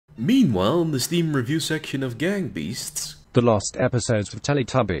Meanwhile, in the Steam review section of Gang Beasts, the lost episodes of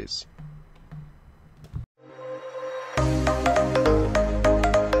Teletubbies.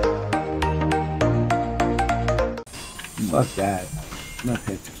 Fuck that. I'm not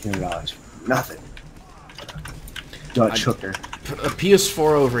paying $1,500 for nothing. Dutch hooker. A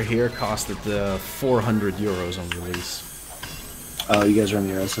PS4 over here costed 400 euros on release. Oh, you guys are on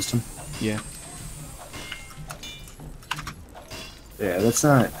the Euro system? Yeah. Yeah, that's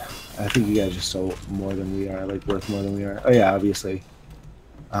not... I think you guys are still more than we are, like worth more than we are. Oh yeah, obviously.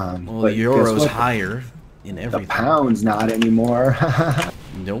 Well, the euro's higher in everything. The pound's not anymore.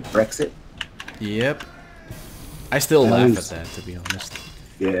 Nope. Brexit? Yep. I still laugh at that, to be honest.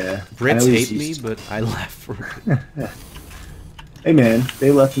 Yeah. Brits hate me, but I laugh for it. Hey man, they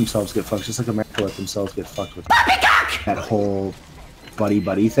let themselves get fucked, just like America let themselves get fucked with that whole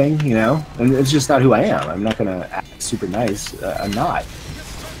buddy thing, you know? And it's just not who I am. I'm not gonna act super nice. I'm not.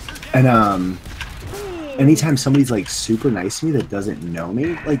 And anytime somebody's like super nice to me that doesn't know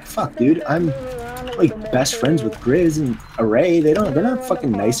me, like fuck, dude, I'm like best friends with Grizz and Array. They're not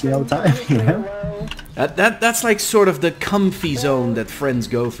fucking nice to me all the time, you know? That's like sort of the comfy zone that friends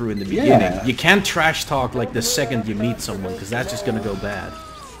go through in the beginning. Yeah. You can't trash talk like the second you meet someone, because that's just gonna go bad.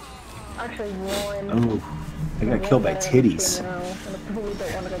 Oh, I got killed by titties.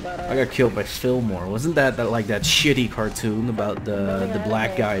 I got killed by Fillmore. Wasn't that like that shitty cartoon about the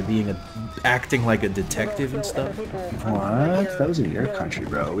black guy being acting like a detective and stuff? What? That was in your country,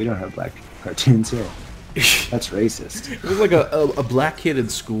 bro. We don't have black cartoons here. That's racist. It was like a black kid in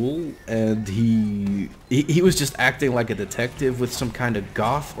school, and he was just acting like a detective with some kind of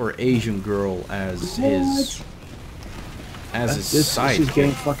goth or Asian girl as his sidekick. It's just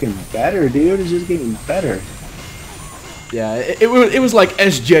getting fucking better, dude. It's just getting better. Yeah, it was like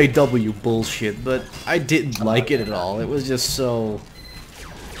SJW bullshit, but I didn't like it at all. It was just so...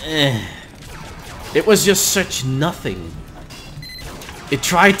 It was just such nothing. It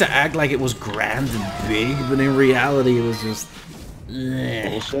tried to act like it was grand and big, but in reality it was just...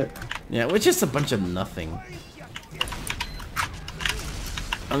 Bullshit. Yeah, it was just a bunch of nothing.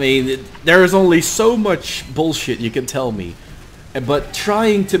 I mean, there is only so much bullshit you can tell me, but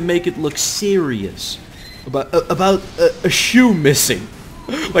trying to make it look serious about a shoe missing,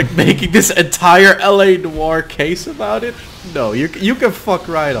 like making this entire LA Noire case about it, no, you can fuck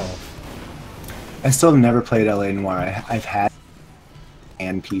right off. I still have never played LA Noire. I've had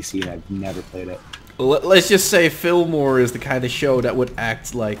and PC, and I've never played it. Let's just say Fillmore is the kind of show that would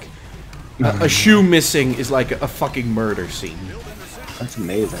act like a shoe missing is like a fucking murder scene. That's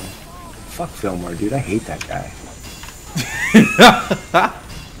amazing. Fuck Fillmore, dude. I hate that guy.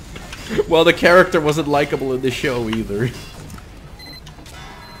 Well, the character wasn't likable in the show either.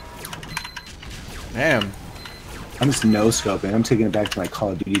 Damn. I'm just no-scoping. I'm taking it back to my Call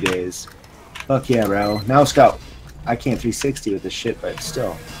of Duty days. Fuck yeah, bro. Now scope. I can't 360 with this shit, but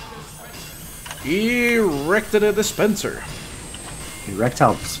still. Erected a dispenser.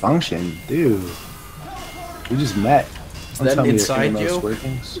 Erectile dysfunction? Dude. We just met. Is that inside you?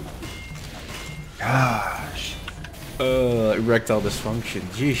 Workings? Gosh. Erectile dysfunction.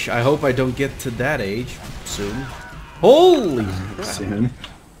 Jeesh, I hope I don't get to that age soon. Holy crap. Soon.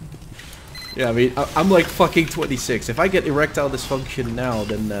 Yeah, I mean, I'm like fucking 26. If I get erectile dysfunction now,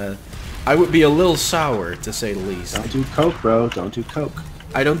 then I would be a little sour, to say the least. Don't do coke, bro. Don't do coke.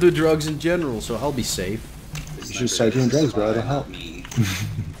 I don't do drugs in general, so I'll be safe. You should start doing drugs, bro. It'll help.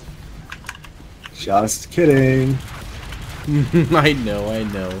 Just kidding. I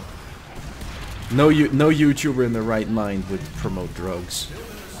know. No YouTuber in their right mind would promote drugs.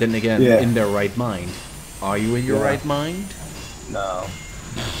 Then again, yeah. In their right mind. Are you in your right mind? No.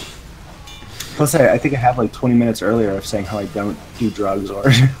 Plus, I think I have like 20 minutes earlier of saying how I don't do drugs or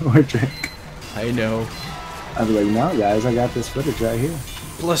drink. I know. I'd be like, no, guys, I got this footage right here.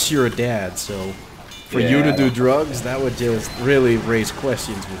 Plus, you're a dad, so for you to do drugs, that would just really raise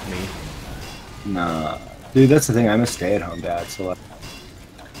questions with me. Nah. Dude, that's the thing. I'm a stay-at-home dad, so like,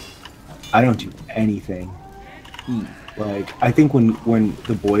 I don't do anything. Like, I think when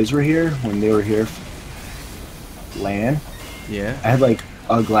the boys were here, when they were here, LAN, yeah, I had like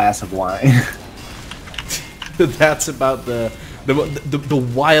a glass of wine. That's about the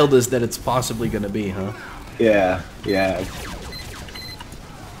wildest that it's possibly gonna be, huh? Yeah.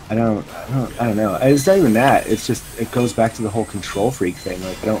 I don't know. It's not even that. It's just it goes back to the whole control freak thing.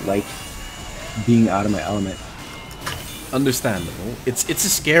 Like I don't like being out of my element. Understandable. It's a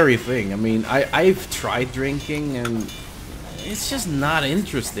scary thing. I mean, I've tried drinking and it's just not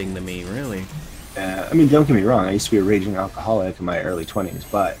interesting to me, really. I mean, don't get me wrong. I used to be a raging alcoholic in my early 20s,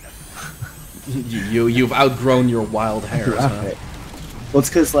 but you've outgrown your wild hairs, huh? Well, it's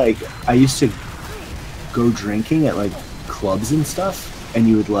because like I used to go drinking at like clubs and stuff, and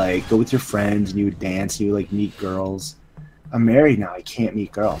you would like go with your friends and you would dance and you would like meet girls. I'm married now. I can't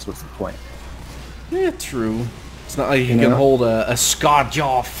meet girls. What's the point? Yeah, true. It's not like you can hold a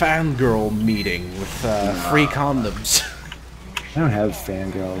Scottjaw fangirl meeting with free condoms. I don't have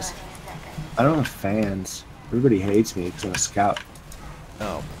fangirls. I don't have fans. Everybody hates me because I'm a scout.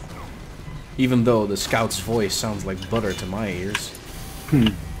 Oh. Even though the scout's voice sounds like butter to my ears.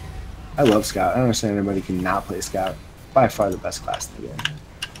 I love scout. I don't understand anybody can not play scout. By far the best class in the game.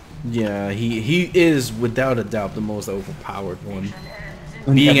 Yeah, he is without a doubt the most overpowered one.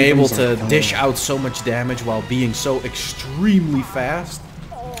 And Being able everybody's to like, dish out so much damage while being so extremely fast.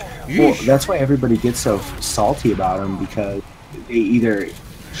 Well, that's why everybody gets so salty about him, because they either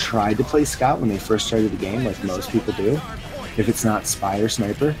tried to play scout when they first started the game, like most people do. If it's not spy or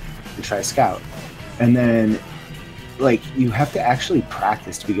sniper, they try scout. And then, like, you have to actually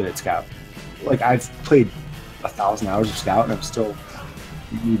practice to be good at scout. Like, I've played 1,000 hours of scout and I'm still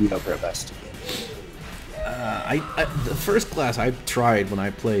mediocre at best. The first class I tried when I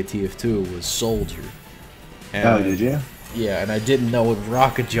played TF2 was soldier. And, Oh, did you? Yeah, and I didn't know what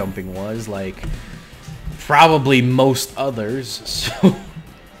rocket jumping was, like probably most others. So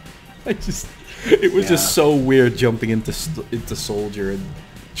it was just so weird jumping into soldier and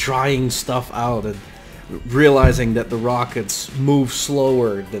trying stuff out and realizing that the rockets move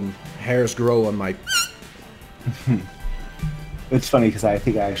slower than hairs grow on my. It's funny because I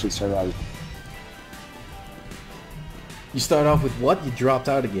think I actually started out. You start off with what? You dropped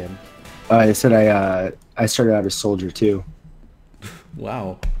out again. I said I started out as soldier too.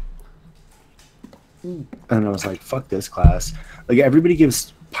 Wow. And I was like, fuck this class. Like, everybody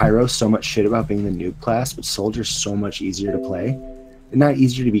gives Pyro so much shit about being the noob class, but soldier's so much easier to play. And not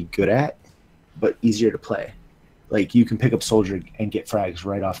easier to be good at, but easier to play. Like, you can pick up soldier and get frags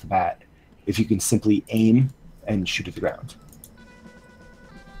right off the bat if you can simply aim and shoot at the ground.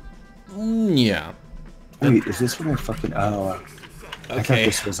 Yeah. Wait, is this what I fucking... Oh, I thought Okay,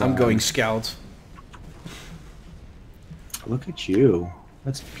 this was... I'm going scout. Look at you.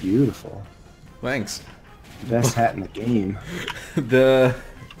 That's beautiful. Thanks. Best hat in the game.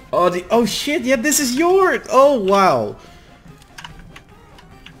 Oh shit, yeah, this is yours! Oh wow.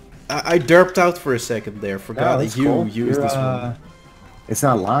 I derped out for a second there, forgot that you cool. used this one. It's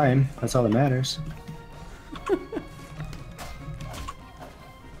not lime, that's all that matters.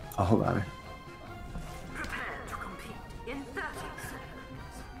 Oh, hold on.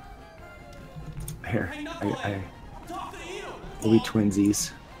 Here, we'll be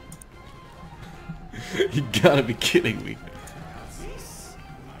twinsies. You gotta be kidding me.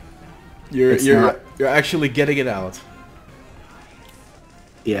 You're actually getting it out.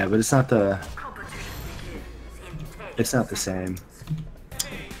 Yeah, but it's not the same.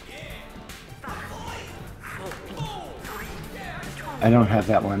 I don't have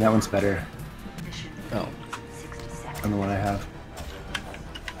that one. That one's better Oh. than the one I have.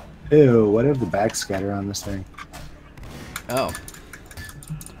 Ew, what if the backscatter on this thing? Oh.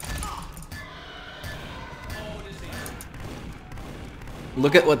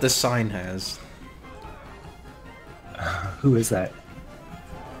 Look at what the sign has. Who is that?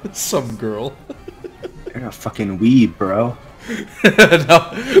 It's some girl. You're a fucking weeb, bro. No,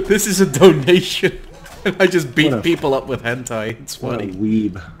 this is a donation. I just beat What a- people up with hentai. It's What a funny.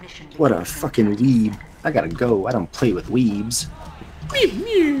 weeb. What a fucking weeb. I gotta go. I don't play with weebs.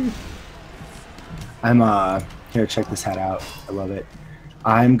 I'm, here, check this hat out. I love it.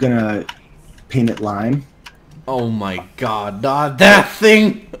 I'm gonna paint it lime, Oh my god, not that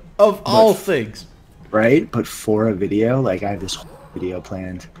thing of all things. right? But for a video, like, I have this whole video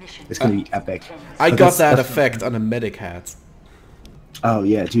planned. It's gonna be epic. I But got that that's- effect on a medic hat. Oh,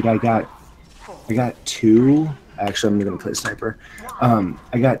 yeah, dude, I got two. Actually, I'm gonna play sniper.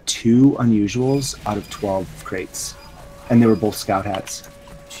 I got 2 unusuals out of 12 crates, and they were both scout hats.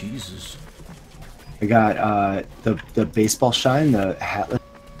 Jesus. I got the baseball shine, the hatless,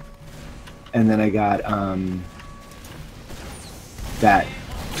 and then I got that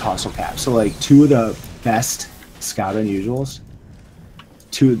tassel cap. So like 2 of the best scout unusuals,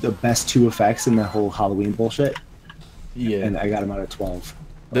 2 of the best 2 effects in the whole Halloween bullshit, Yeah. and I got them out of 12.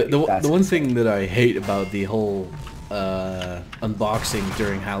 The That's one insane. thing that I hate about the whole unboxing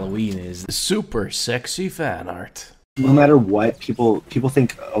during Halloween is the super sexy fan art. No matter what, people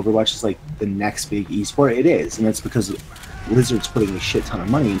think Overwatch is like the next big esport. It is, and that's because Blizzard's putting a shit ton of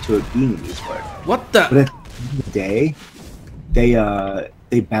money into it being an esport. What the? But at the end of the day,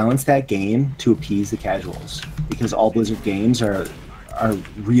 they balance that game to appease the casuals, because all Blizzard games are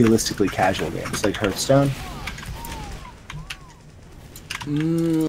realistically casual games, like Hearthstone. Mm,